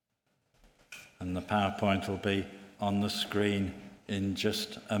And the PowerPoint will be on the screen in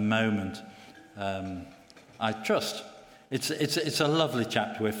just a moment. I trust. It's a lovely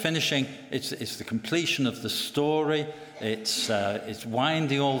chapter. We're finishing. It's the completion of the story. It's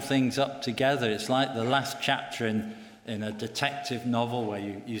winding all things up together. It's like the last chapter in a detective novel where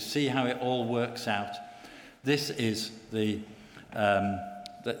you see how it all works out. This is the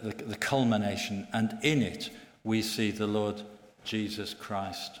culmination, and in it we see the Lord Jesus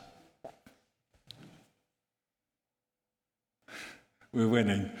Christ. We're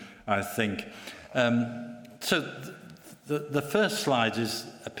winning, I think. So the first slide is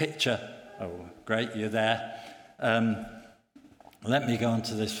a picture. Oh, great, you're there. Let me go on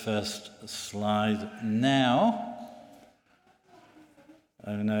to this first slide now.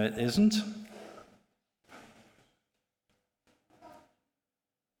 Oh, no, it isn't.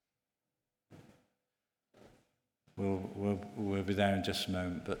 We'll be there in just a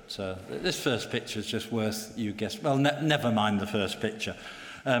moment. But this first picture is just worth you guessing. Well, never mind the first picture.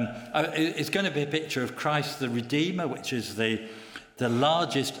 It's going to be a picture of Christ the Redeemer, which is the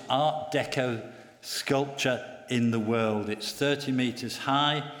largest Art Deco sculpture in the world. It's 30 metres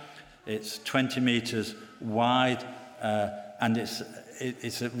high, it's 20 metres wide, and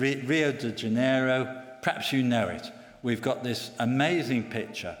it's at Rio de Janeiro. Perhaps you know it. We've got this amazing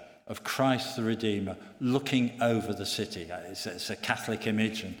picture of Christ the Redeemer looking over the city. It's a Catholic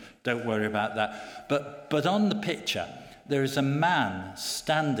image, and don't worry about that. But on the picture, there is a man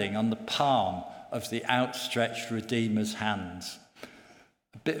standing on the palm of the outstretched Redeemer's hands.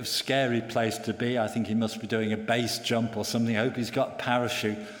 A bit of a scary place to be. I think he must be doing a base jump or something. I hope he's got a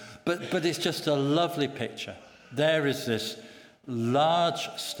parachute. But it's just a lovely picture. There is this large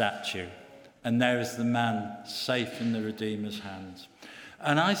statue, and there is the man safe in the Redeemer's hands.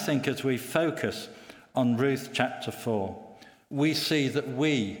 And I think as we focus on Ruth chapter 4, we see that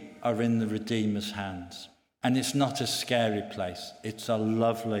we are in the Redeemer's hands. And it's not a scary place. It's a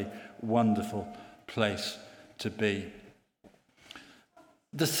lovely, wonderful place to be.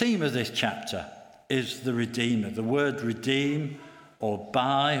 The theme of this chapter is the Redeemer. The word redeem or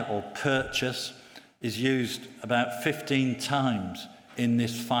buy or purchase is used about 15 times in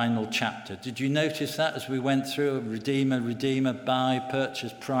this final chapter. Did you notice that as we went through? Redeemer, buy,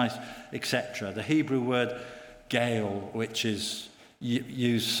 purchase, price, etc. The Hebrew word gael, which is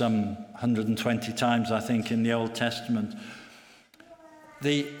used some 120 times, I think, in the Old Testament.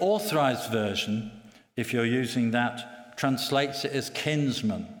 The Authorized Version, if you're using that, translates it as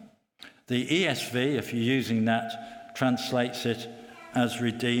kinsman. The ESV, if you're using that, translates it as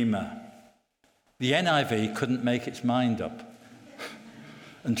redeemer. The NIV couldn't make its mind up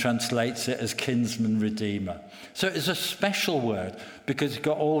and translates it as kinsman redeemer. So it's a special word because it's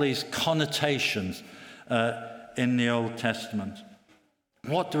got all these connotations in the Old Testament.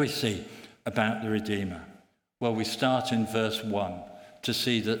 What do we see about the Redeemer? Well, we start in verse 1 to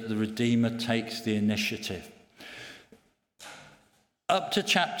see that the Redeemer takes the initiative. Up to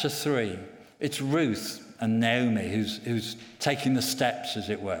chapter 3, it's Ruth and Naomi who's taking the steps,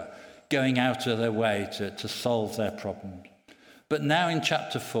 as it were, going out of their way to solve their problems. But now in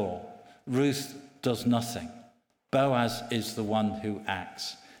chapter 4, Ruth does nothing. Boaz is the one who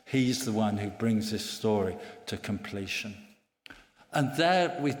acts. He's the one who brings this story to completion. And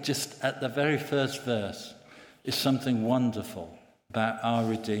there we just, at the very first verse, is something wonderful about our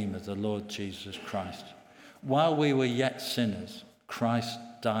Redeemer, the Lord Jesus Christ. While we were yet sinners, Christ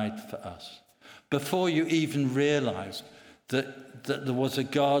died for us. Before you even realized that there was a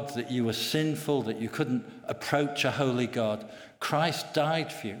God, that you were sinful, that you couldn't approach a holy God, Christ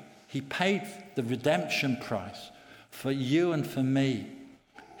died for you. He paid the redemption price for you and for me.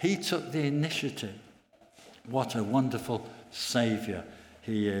 He took the initiative. What a wonderful Saviour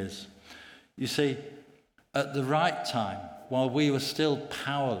he is. You see, at the right time, while we were still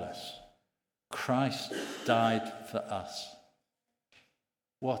powerless, Christ died for us.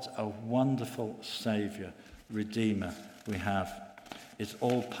 What a wonderful Saviour, Redeemer we have. It's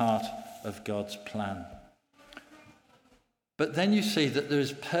all part of God's plan. But then you see that there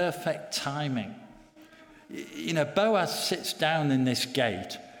is perfect timing. You know, Boaz sits down in this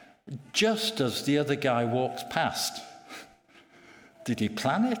gate just as the other guy walks past. Did he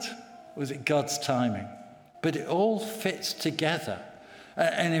plan it? Was it God's timing? But it all fits together.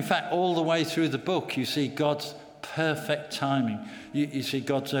 And in fact, all the way through the book, you see God's perfect timing. You see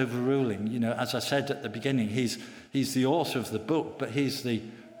God's overruling. You know, as I said at the beginning, he's the author of the book, but he's the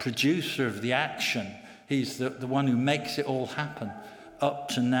producer of the action. He's the one who makes it all happen up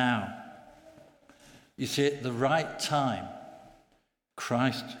to now. You see, at the right time,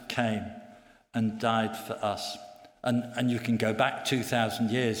 Christ came and died for us. And you can go back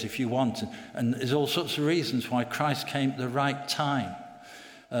 2,000 years if you want. And there's all sorts of reasons why Christ came at the right time,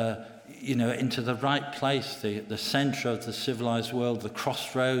 into the right place, the centre of the civilized world, the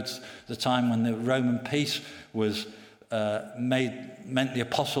crossroads, the time when the Roman peace was meant the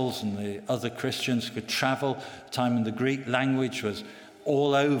apostles and the other Christians could travel, the time when the Greek language was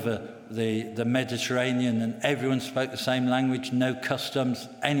all over the Mediterranean and everyone spoke the same language, no customs,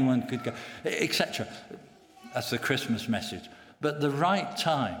 anyone could go, etc. That's the Christmas message. But the right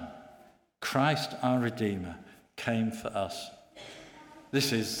time, Christ our Redeemer came for us.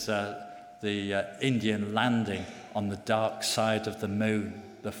 This is the Indian landing on the dark side of the moon,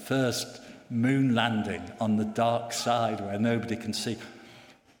 the first moon landing on the dark side where nobody can see.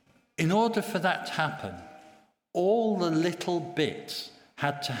 In order for that to happen, all the little bits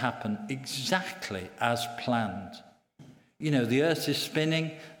had to happen exactly as planned. The Earth is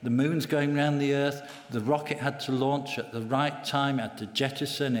spinning, the moon's going around the Earth, the rocket had to launch at the right time, it had to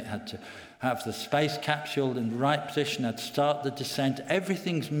jettison, it had to have the space capsule in the right position, it had to start the descent.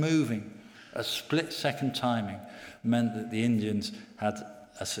 Everything's moving. A split-second timing meant that the Indians had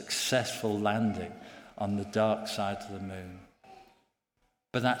a successful landing on the dark side of the moon.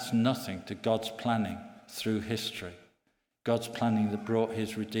 But that's nothing to God's planning through history. God's planning that brought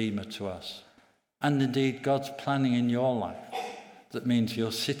his Redeemer to us. And indeed, God's planning in your life that means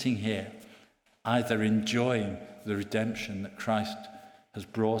you're sitting here either enjoying the redemption that Christ has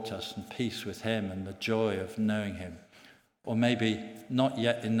brought us and peace with him and the joy of knowing him, or maybe not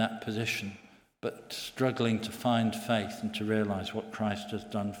yet in that position, but struggling to find faith and to realize what Christ has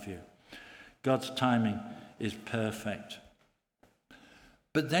done for you. God's timing is perfect.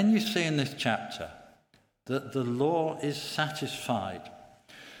 But then you see in this chapter that the law is satisfied.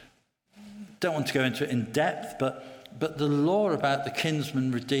 Don't want to go into it in depth, but the law about the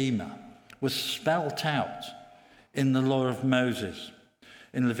kinsman redeemer was spelt out in the law of Moses.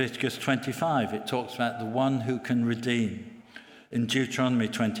 In Leviticus 25, it talks about the one who can redeem. In Deuteronomy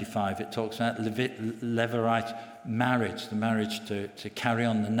 25, it talks about Levirate marriage, the marriage to carry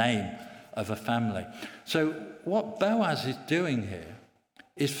on the name of a family. So what Boaz is doing here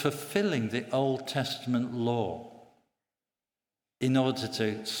is fulfilling the Old Testament law in order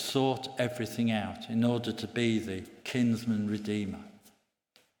to sort everything out, in order to be the kinsman redeemer.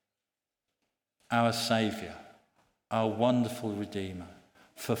 Our Saviour, our wonderful Redeemer,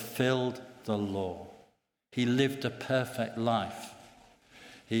 fulfilled the law. He lived a perfect life.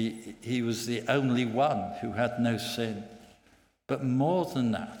 He was the only one who had no sin. But more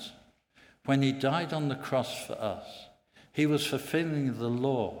than that, when he died on the cross for us, he was fulfilling the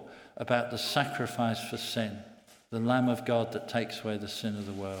law about the sacrifice for sin, the Lamb of God that takes away the sin of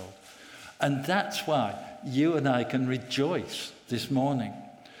the world. And that's why you and I can rejoice this morning,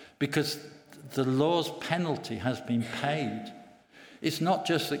 because the law's penalty has been paid. It's not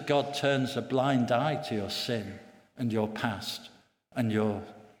just that God turns a blind eye to your sin and your past and your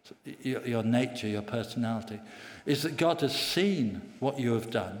nature, your personality. It's that God has seen what you have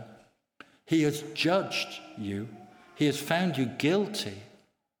done. He has judged you. He has found you guilty.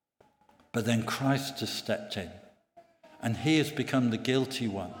 But then Christ has stepped in. And he has become the guilty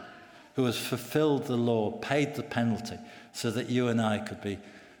one who has fulfilled the law, paid the penalty, so that you and I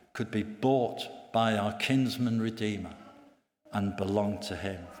could be bought by our kinsman redeemer and belong to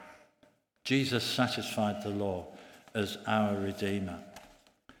him. Jesus satisfied the law as our Redeemer.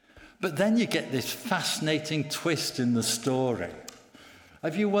 But then you get this fascinating twist in the story.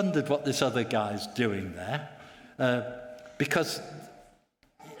 Have you wondered what this other guy's doing there? Because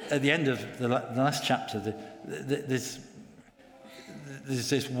at the end of the last chapter, there's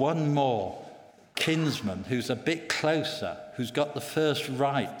this one more kinsman who's a bit closer, who's got the first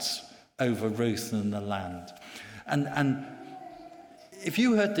rights over Ruth and the land. And if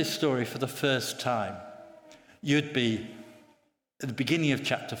you heard this story for the first time, you'd be, at the beginning of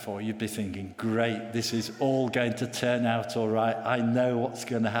chapter 4, you'd be thinking, great, this is all going to turn out all right. I know what's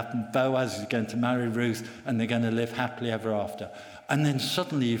going to happen. Boaz is going to marry Ruth and they're going to live happily ever after. And then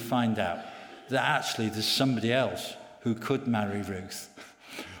suddenly you find out that actually there's somebody else who could marry Ruth.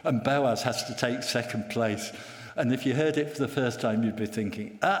 And Boaz has to take second place. And if you heard it for the first time, you'd be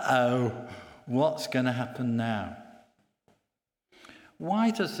thinking, uh-oh, what's going to happen now?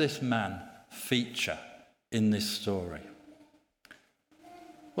 Why does this man feature in this story?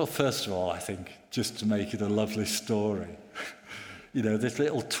 Well, first of all, I think just to make it a lovely story. This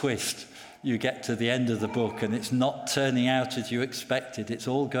little twist. You get to the end of the book and it's not turning out as you expected. It's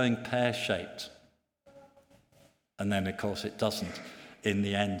all going pear-shaped. And then, of course, it doesn't in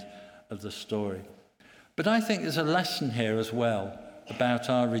the end of the story. But I think there's a lesson here as well about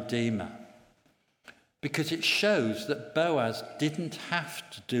our Redeemer. because it shows that Boaz didn't have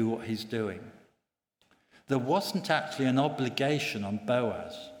to do what he's doing. There wasn't actually an obligation on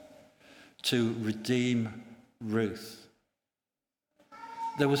Boaz to redeem Ruth.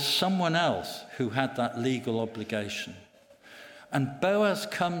 There was someone else who had that legal obligation. And Boaz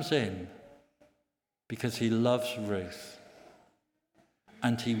comes in because he loves Ruth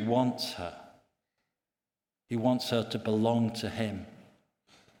and he wants her. He wants her to belong to him.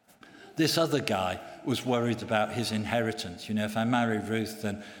 This other guy was worried about his inheritance. You know, if I marry Ruth,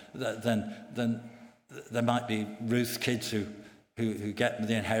 then there might be Ruth's kids who get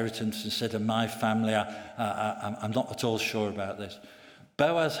the inheritance instead of my family. I'm not at all sure about this.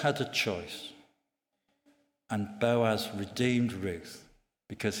 Boaz had a choice, and Boaz redeemed Ruth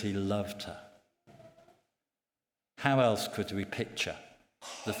because he loved her. How else could we picture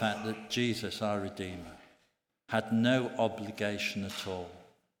the fact that Jesus, our Redeemer, had no obligation at all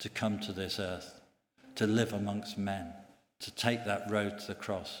to come to this earth, to live amongst men, to take that road to the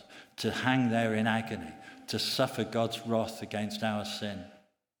cross, to hang there in agony, to suffer God's wrath against our sin?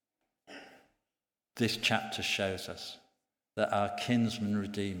 This chapter shows us that our kinsman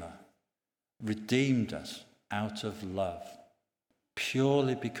Redeemer redeemed us out of love,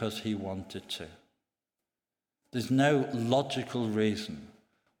 purely because he wanted to. There's no logical reason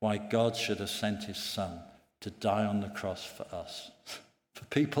why God should have sent his Son to die on the cross for us. For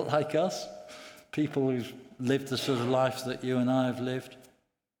people like us, people who've lived the sort of life that you and I have lived.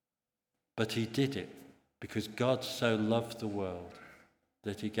 But he did it because God so loved the world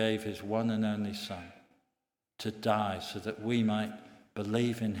that he gave his one and only Son to die so that we might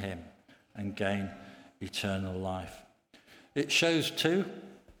believe in him and gain eternal life. It shows too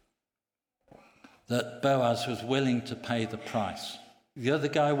that Boaz was willing to pay the price. The other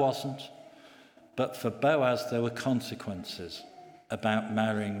guy wasn't, but for Boaz there were consequences about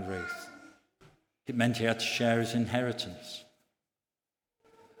marrying Ruth. It meant he had to share his inheritance.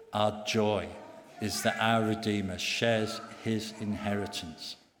 Our joy is that our Redeemer shares his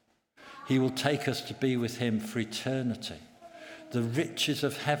inheritance. He will take us to be with him for eternity. The riches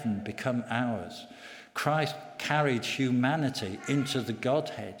of heaven become ours. Christ carried humanity into the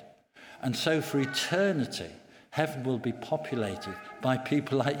Godhead. And so for eternity, heaven will be populated by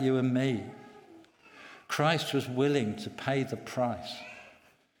people like you and me. Christ was willing to pay the price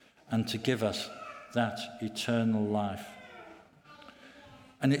and to give us that eternal life.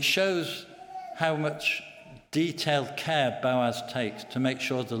 And it shows how much detailed care Boaz takes to make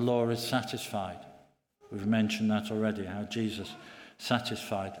sure the law is satisfied. We've mentioned that already, how Jesus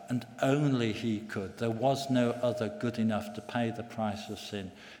satisfied, and only he could. There was no other good enough to pay the price of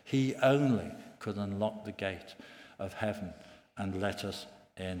sin. He only could unlock the gate of heaven and let us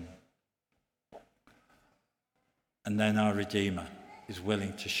in. And then our Redeemer is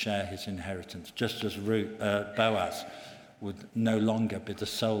willing to share his inheritance, just as Boaz would no longer be the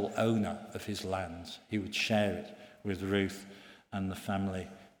sole owner of his lands. He would share it with Ruth and the family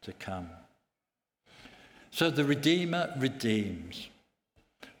to come. So the Redeemer redeems.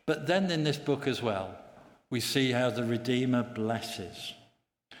 But then in this book as well, we see how the Redeemer blesses.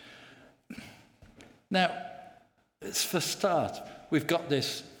 Now, for a start, we've got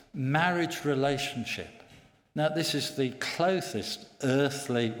this marriage relationship. Now, this is the closest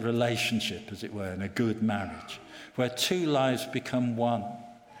earthly relationship, as it were, in a good marriage, where two lives become one.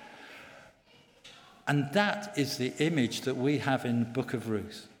 And that is the image that we have in the book of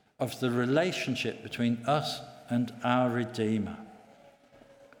Ruth, of the relationship between us and our Redeemer.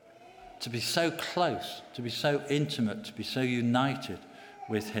 To be so close, to be so intimate, to be so united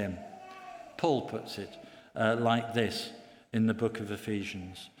with him. Paul puts it like this in the book of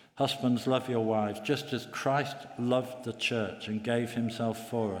Ephesians. Husbands, love your wives, just as Christ loved the church and gave himself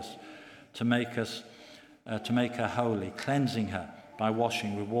for us to make her holy, cleansing her by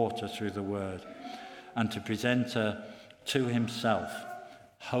washing with water through the word, and to present her to himself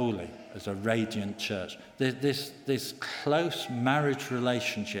holy as a radiant church. This close marriage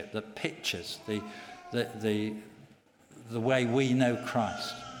relationship that pictures the way we know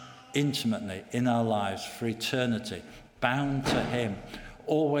Christ intimately in our lives for eternity, bound to him,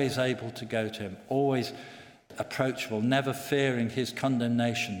 always able to go to him, always approachable, never fearing his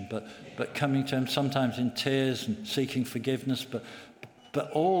condemnation, but coming to him sometimes in tears and seeking forgiveness,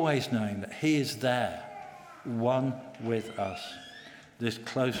 but always knowing that he is there, one with us. This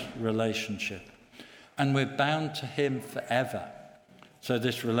close relationship. And we're bound to him forever. So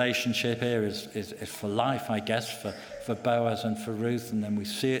this relationship here is for life, I guess, for Boaz and for Ruth, and then we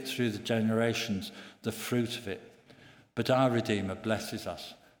see it through the generations, the fruit of it. But our Redeemer blesses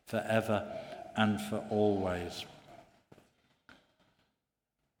us forever and for always.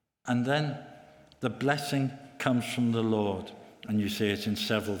 And then The blessing comes from the Lord, and you see it in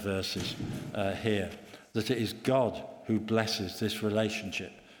several verses here, that it is God who blesses this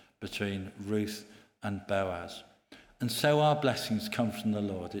relationship between Ruth and Boaz. And so our blessings come from the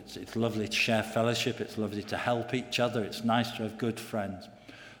Lord. It's lovely to share fellowship, it's lovely to help each other, it's nice to have good friends.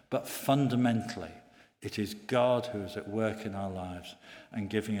 But fundamentally, it is God who is at work in our lives and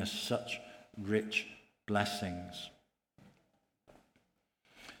giving us such rich blessings.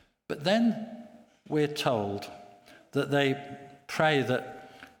 But then we're told that they pray that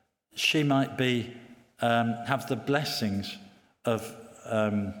she might be have the blessings of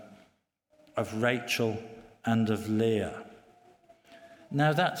Rachel and of Leah.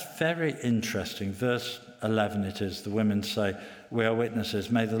 Now that's very interesting. Verse 11 it is, the women say, we are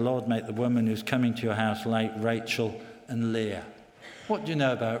witnesses. May the Lord make the woman who's coming to your house like Rachel and Leah. What do you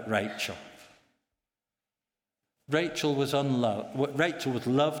know about Rachel? Rachel was unloved. Rachel was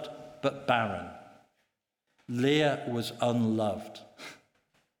loved but barren. Leah was unloved.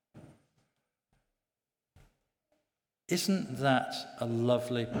 Isn't that a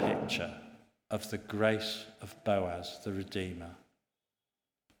lovely picture of the grace of Boaz, the Redeemer,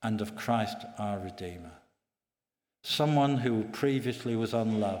 and of Christ, our Redeemer? Someone who previously was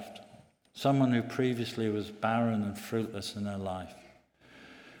unloved, someone who previously was barren and fruitless in her life.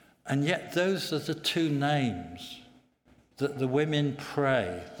 And yet those are the two names that the women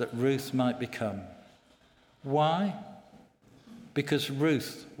pray that Ruth might become. Why? Because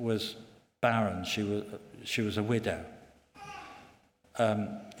Ruth was barren. She was a widow.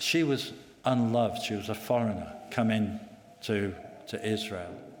 She was unloved. She was a foreigner come in to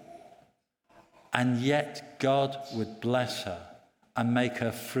Israel. And yet God would bless her and make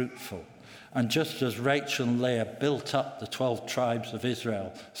her fruitful. And just as Rachel and Leah built up the 12 tribes of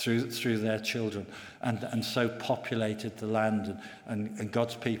Israel through their children and so populated the land and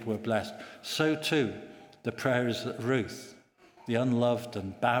God's people were blessed, so too the prayer is that Ruth, the unloved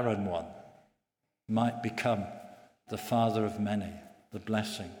and barren one, might become the father of many, the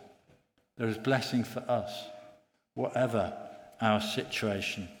blessing. There is blessing for us, whatever our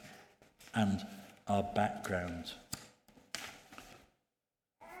situation and our background.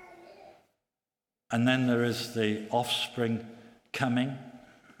 And then there is the offspring coming,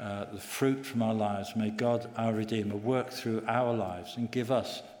 the fruit from our lives. May God, our Redeemer, work through our lives and give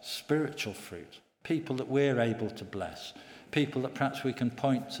us spiritual fruit, people that we're able to bless, people that perhaps we can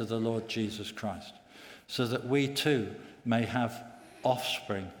point to the Lord Jesus Christ, so that we too may have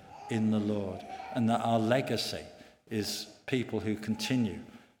offspring in the Lord, and that our legacy is people who continue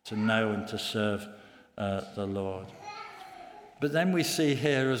to know and to serve the Lord. But then we see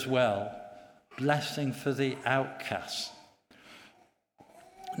here as well, blessing for the outcasts.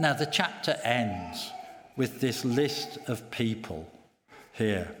 Now the chapter ends with this list of people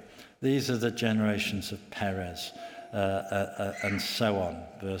here. These are the generations of Perez, and so on,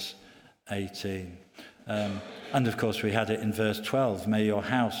 verse 18. And of course we had it in verse 12. May your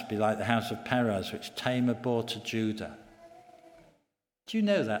house be like the house of Perez, which Tamar bore to Judah. Do you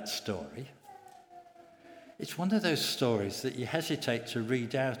know that story? It's one of those stories that you hesitate to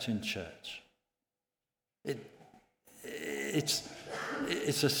read out in church.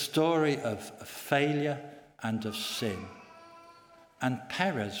 It's a story of failure and of sin. And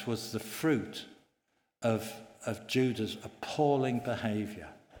Perez was the fruit of Judah's appalling behaviour.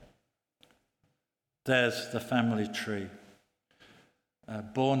 There's the family tree.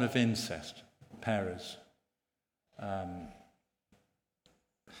 Born of incest, Perez.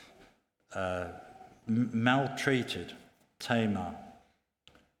 Maltreated, Tamar.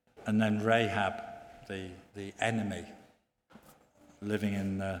 And then Rahab, the enemy, living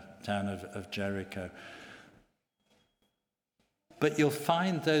in the town of Jericho. But you'll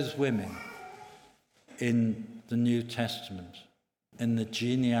find those women in the New Testament, in the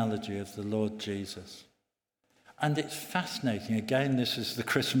genealogy of the Lord Jesus. And it's fascinating, again, this is the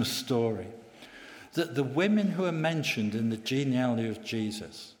Christmas story, that the women who are mentioned in the genealogy of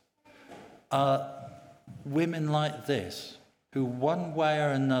Jesus are women like this, who one way or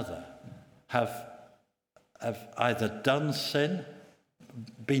another have either done sin,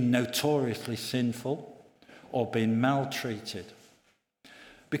 been notoriously sinful, or been maltreated.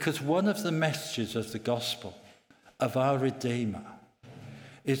 Because one of the messages of the gospel of our Redeemer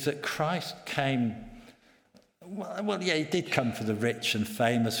is that Christ came, he did come for the rich and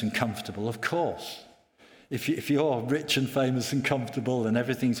famous and comfortable, of course. If you're rich and famous and comfortable and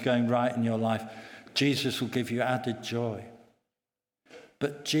everything's going right in your life, Jesus will give you added joy.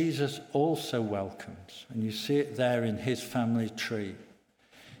 But Jesus also welcomes, and you see it there in his family tree,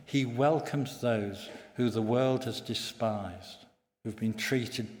 he welcomes those who the world has despised, who've been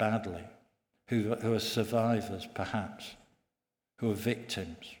treated badly, who are survivors perhaps, who are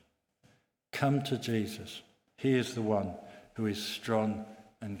victims. Come to Jesus. He is the one who is strong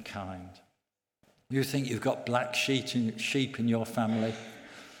and kind. You think you've got black sheep in your family?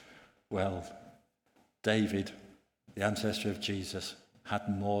 Well, David, the ancestor of Jesus, had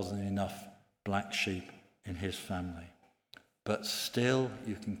more than enough black sheep in his family. But still,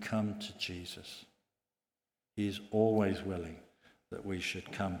 you can come to Jesus. He is always willing that we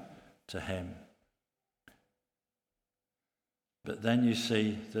should come to him. But then you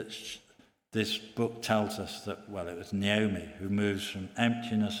see that this book tells us that, well, it was Naomi who moves from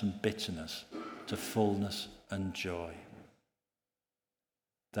emptiness and bitterness to fullness and joy.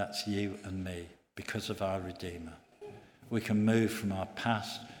 That's you and me, because of our Redeemer. We can move from our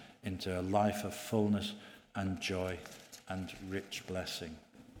past into a life of fullness and joy and rich blessing.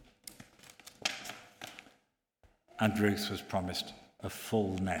 And Ruth was promised a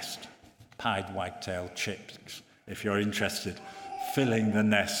full nest, pied wagtail chicks, if you're interested, filling the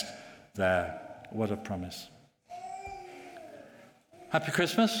nest there. What a promise. Happy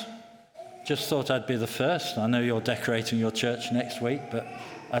Christmas. Just thought I'd be the first. I know you're decorating your church next week, but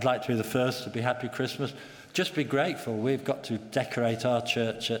I'd like to be the first to be happy Christmas. Just be grateful. We've got to decorate our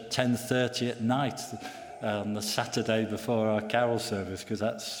church at 10:30 at night on the Saturday before our carol service,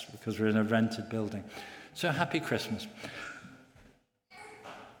 because we're in a rented building. So happy Christmas.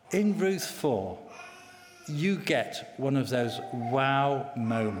 In Ruth 4, you get one of those wow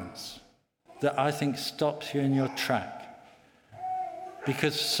moments that I think stops you in your track,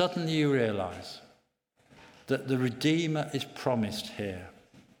 because suddenly you realise that the Redeemer is promised here.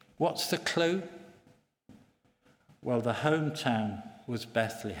 What's the clue? Well, the hometown was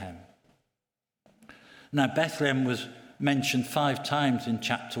Bethlehem. Now, Bethlehem was mentioned 5 times in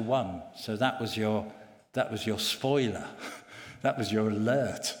chapter 1, so that was your spoiler. That was your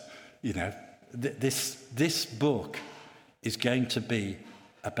alert. You know, this book is going to be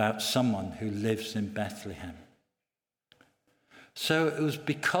about someone who lives in Bethlehem. So it was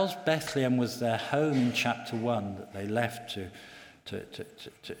because Bethlehem was their home in chapter 1 that they left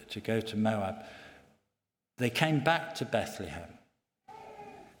to go to Moab. They came back to Bethlehem.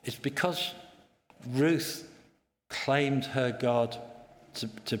 It's because Ruth claimed her God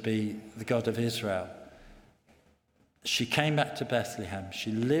to be the God of Israel. She came back to Bethlehem.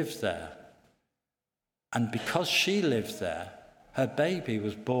 She lived there. And because she lived there, her baby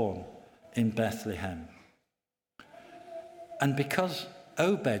was born in Bethlehem. And because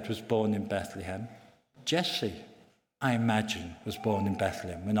Obed was born in Bethlehem, Jesse, I imagine, was born in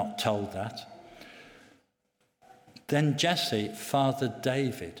Bethlehem. We're not told that. Then Jesse fathered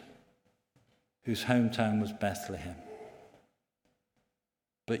David, whose hometown was Bethlehem.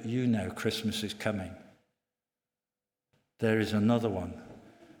 But you know Christmas is coming. There is another one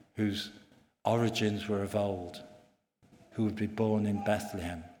whose origins were of old, who would be born in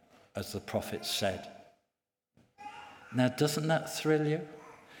Bethlehem, as the prophet said. Now, doesn't that thrill you?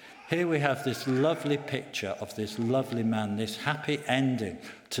 Here we have this lovely picture of this lovely man, this happy ending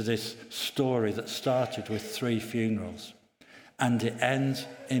to this story that started with 3 funerals. And it ends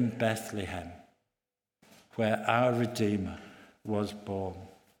in Bethlehem, where our Redeemer was born.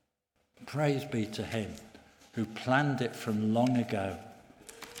 Praise be to him who planned it from long ago,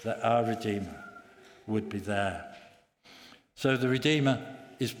 that our Redeemer would be there. So the Redeemer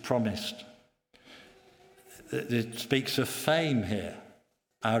is promised. It speaks of fame here.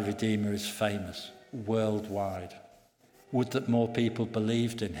 Our Redeemer is famous worldwide. Would that more people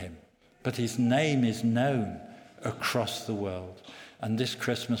believed in him. But his name is known across the world. And this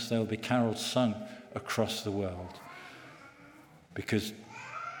Christmas there will be carols sung across the world. Because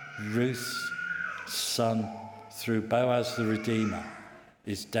Ruth's son, through Boaz the Redeemer,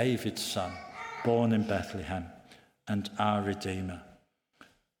 is David's son, born in Bethlehem, and our Redeemer.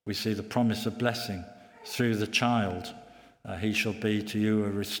 We see the promise of blessing through the child. He shall be to you a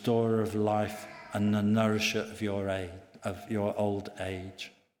restorer of life and the nourisher of your old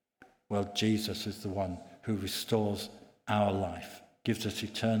age. Well, Jesus is the one who restores our life, gives us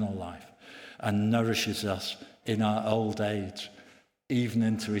eternal life, and nourishes us in our old age, even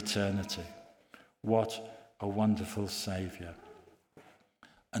into eternity. What a wonderful Saviour.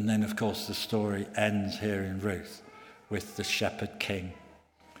 And then, of course, the story ends here in Ruth with the shepherd king.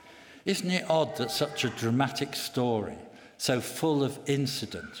 Isn't it odd that such a dramatic story, so full of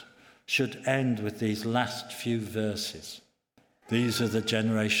incident, should end with these last few verses? These are the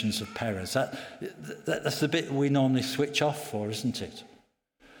generations of Perez. That's the bit we normally switch off for, isn't it?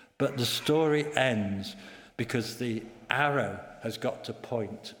 But the story ends because the arrow has got to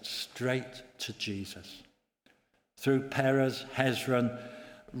point straight to Jesus. Through Perez, Hezron,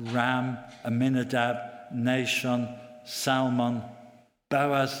 Ram, Aminadab, Nashon, Salmon,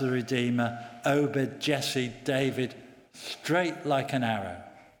 Boaz the Redeemer, Obed, Jesse, David, straight like an arrow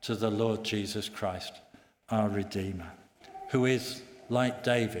to the Lord Jesus Christ, our Redeemer, who is, like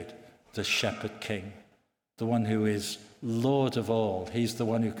David, the shepherd king, the one who is Lord of all. He's the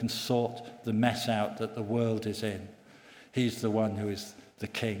one who can sort the mess out that the world is in. He's the one who is the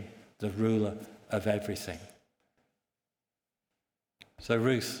king, the ruler of everything. So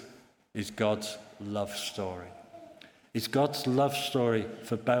Ruth is God's love story. It's God's love story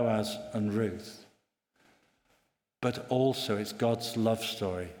for Boaz and Ruth. But also it's God's love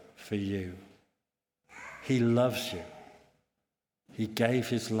story for you. He loves you. He gave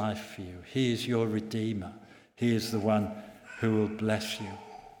his life for you. He is your Redeemer. He is the one who will bless you.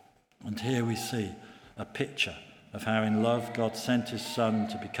 And here we see a picture of how in love God sent his Son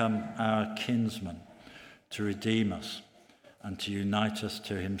to become our kinsman, to redeem us and to unite us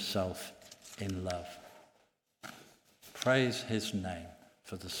to himself in love. Praise his name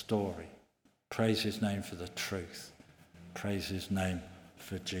for the story. Praise his name for the truth. Praise his name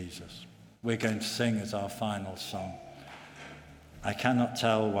for Jesus. We're going to sing as our final song, I cannot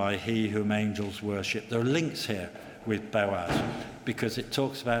tell why he whom angels worship. There are links here with Boaz because it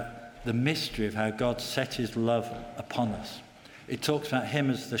talks about the mystery of how God set his love upon us. It talks about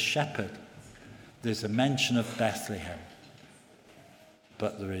him as the shepherd. There's a mention of Bethlehem.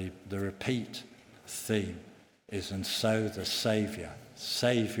 But the repeat theme is, and so the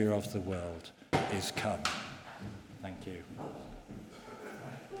Saviour of the world, is come. Thank you.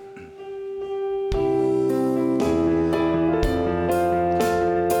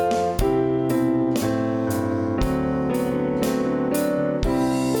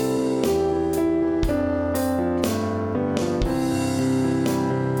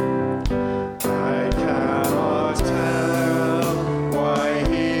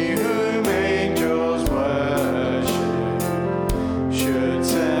 Should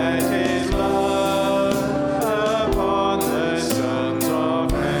set his love upon the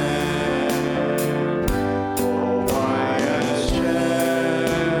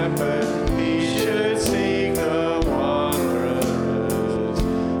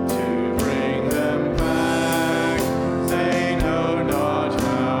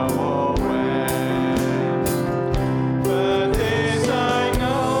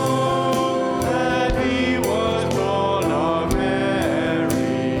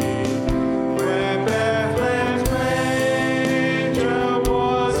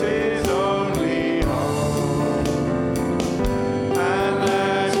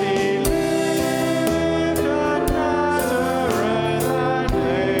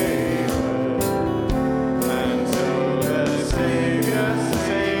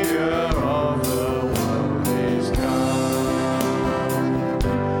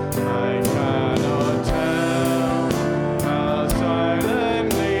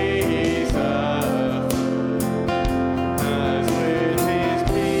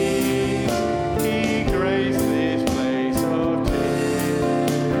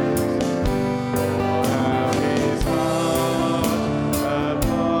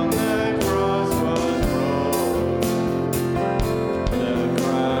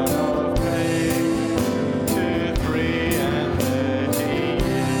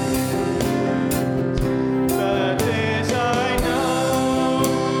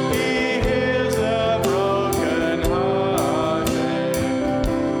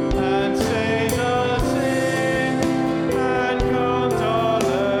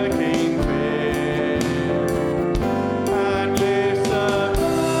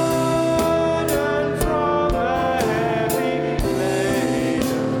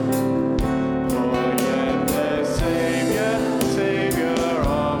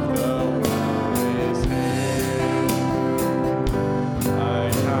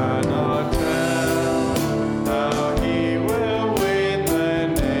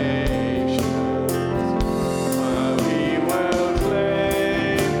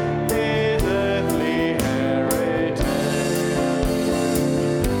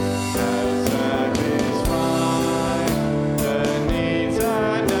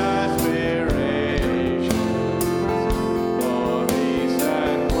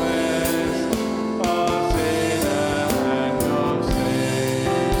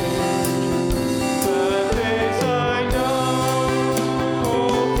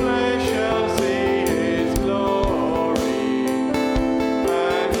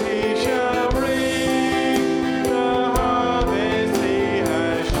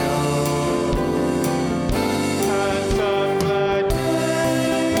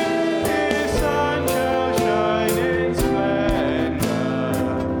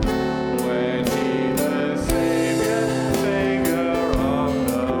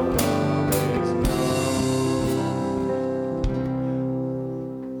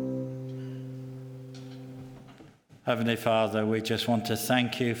Heavenly Father, we just want to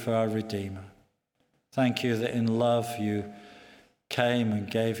thank you for our Redeemer. Thank you that in love you came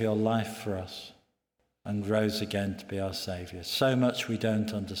and gave your life for us and rose again to be our Saviour. So much we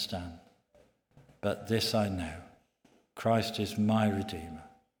don't understand, but this I know. Christ is my Redeemer.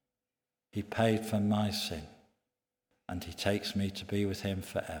 He paid for my sin, and he takes me to be with him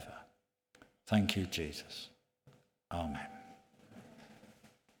forever. Thank you, Jesus. Amen.